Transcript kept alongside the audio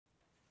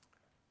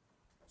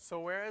So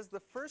whereas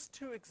the first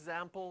two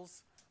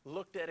examples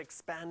looked at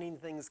expanding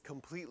things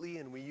completely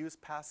and we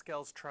used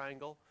Pascal's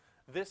triangle,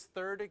 this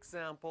third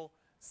example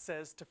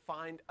says to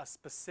find a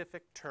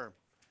specific term.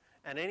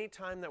 And any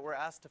time that we're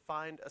asked to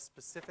find a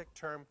specific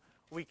term,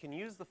 we can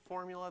use the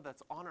formula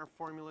that's on our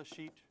formula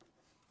sheet.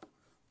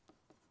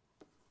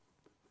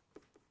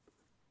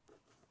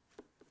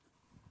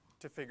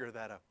 To figure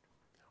that out.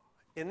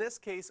 In this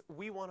case,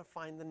 we want to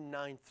find the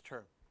ninth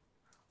term.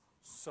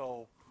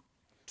 So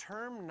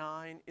term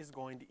 9 is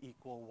going to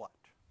equal what?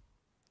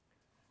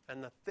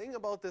 And the thing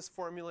about this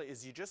formula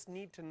is you just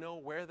need to know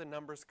where the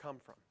numbers come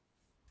from.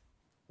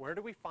 Where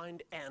do we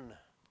find n?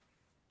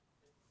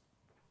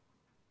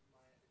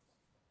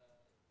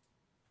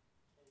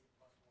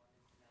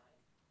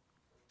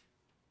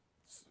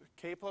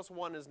 K plus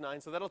 1 is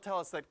 9, so that'll tell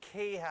us that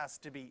k has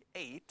to be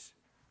 8.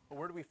 But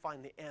where do we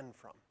find the n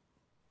from?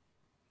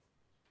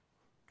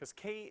 Because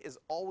k is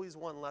always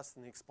 1 less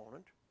than the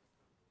exponent.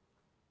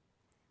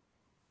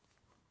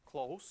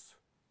 Close.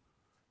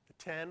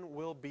 The 10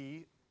 will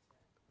be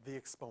the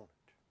exponent,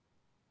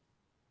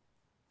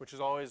 which is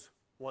always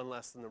 1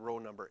 less than the row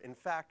number. In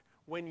fact,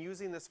 when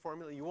using this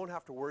formula, you won't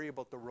have to worry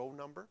about the row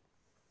number.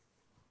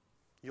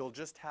 You'll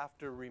just have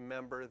to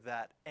remember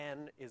that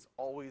n is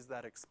always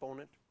that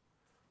exponent.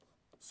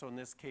 So in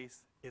this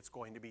case, it's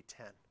going to be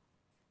 10.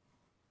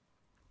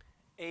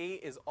 A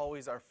is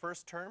always our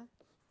first term.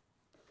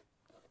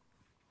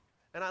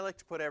 And I like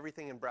to put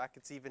everything in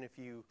brackets, even if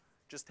you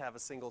just have a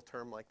single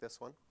term like this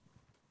one.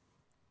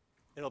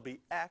 It'll be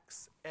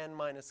x, n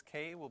minus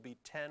k will be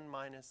 10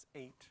 minus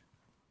 8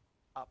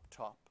 up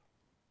top.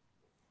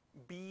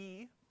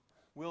 B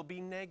will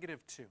be negative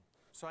 2.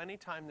 So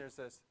anytime there's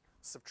a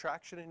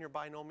subtraction in your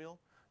binomial,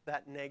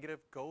 that negative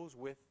goes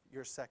with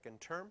your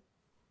second term.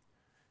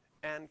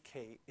 And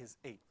k is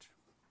 8.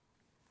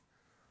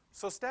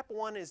 So step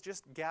 1 is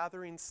just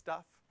gathering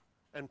stuff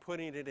and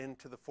putting it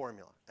into the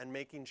formula and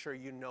making sure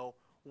you know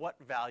what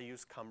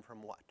values come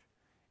from what.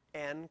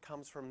 N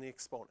comes from the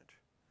exponent.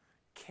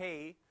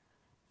 K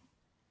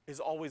is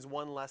always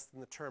 1 less than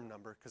the term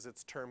number because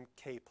it's term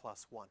k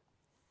plus 1.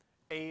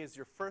 A is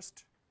your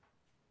first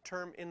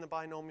term in the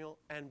binomial,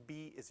 and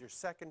B is your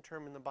second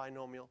term in the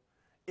binomial.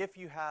 If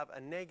you have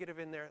a negative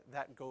in there,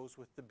 that goes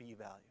with the B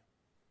value.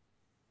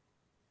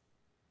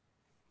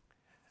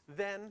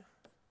 Then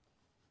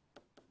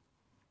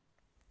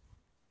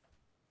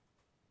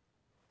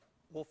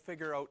we'll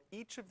figure out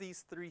each of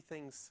these three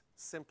things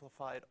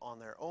simplified on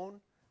their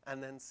own,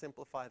 and then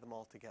simplify them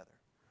all together.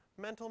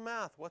 Mental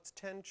math, what's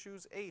 10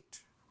 choose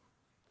 8?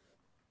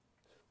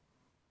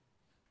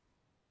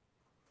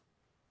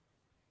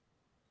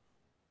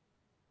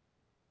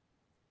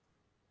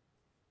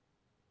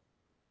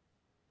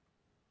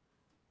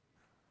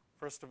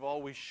 First of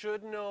all, we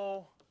should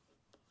know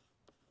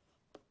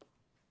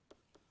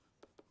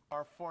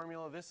our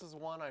formula. This is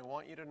one I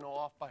want you to know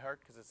off by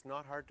heart because it's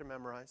not hard to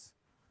memorize.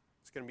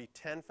 It's going to be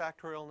 10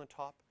 factorial on the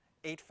top,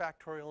 8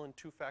 factorial and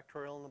 2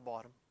 factorial on the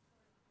bottom.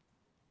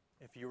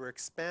 If you were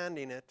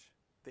expanding it,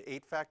 the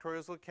 8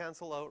 factorials would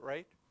cancel out,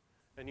 right?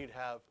 And you'd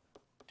have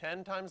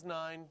 10 times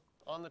 9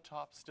 on the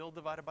top, still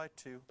divided by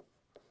 2,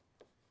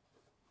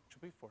 which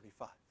will be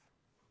 45.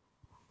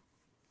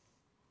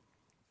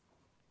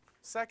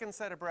 Second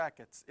set of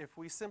brackets, if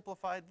we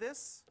simplified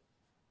this,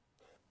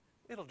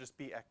 it'll just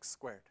be x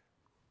squared.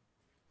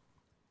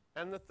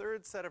 And the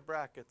third set of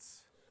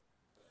brackets,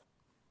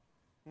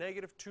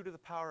 negative 2 to the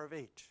power of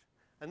 8.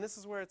 And this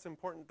is where it's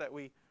important that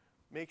we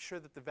make sure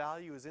that the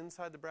value is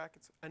inside the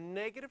brackets. A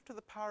negative to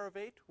the power of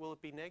 8, will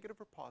it be negative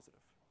or positive?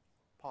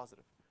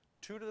 Positive.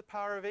 2 to the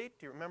power of 8,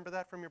 do you remember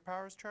that from your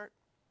powers chart?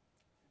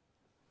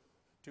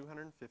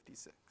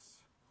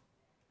 256.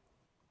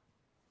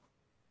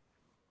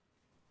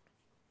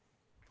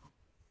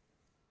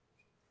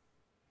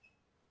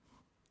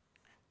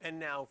 And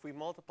now if we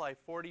multiply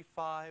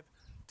 45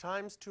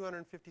 times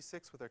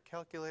 256 with our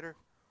calculator,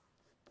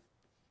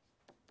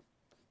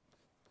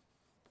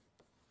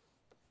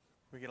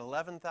 we get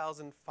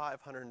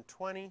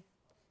 11,520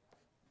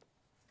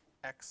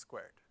 x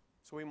squared.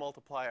 So we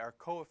multiply our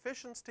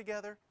coefficients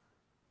together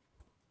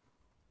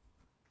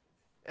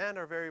and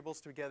our variables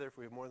together if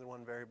we have more than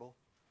one variable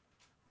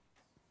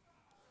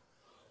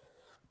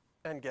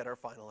and get our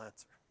final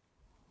answer.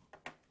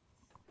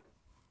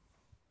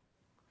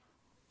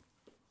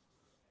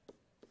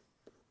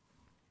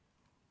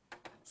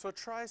 So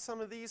try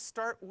some of these.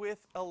 Start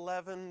with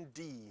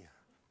 11D.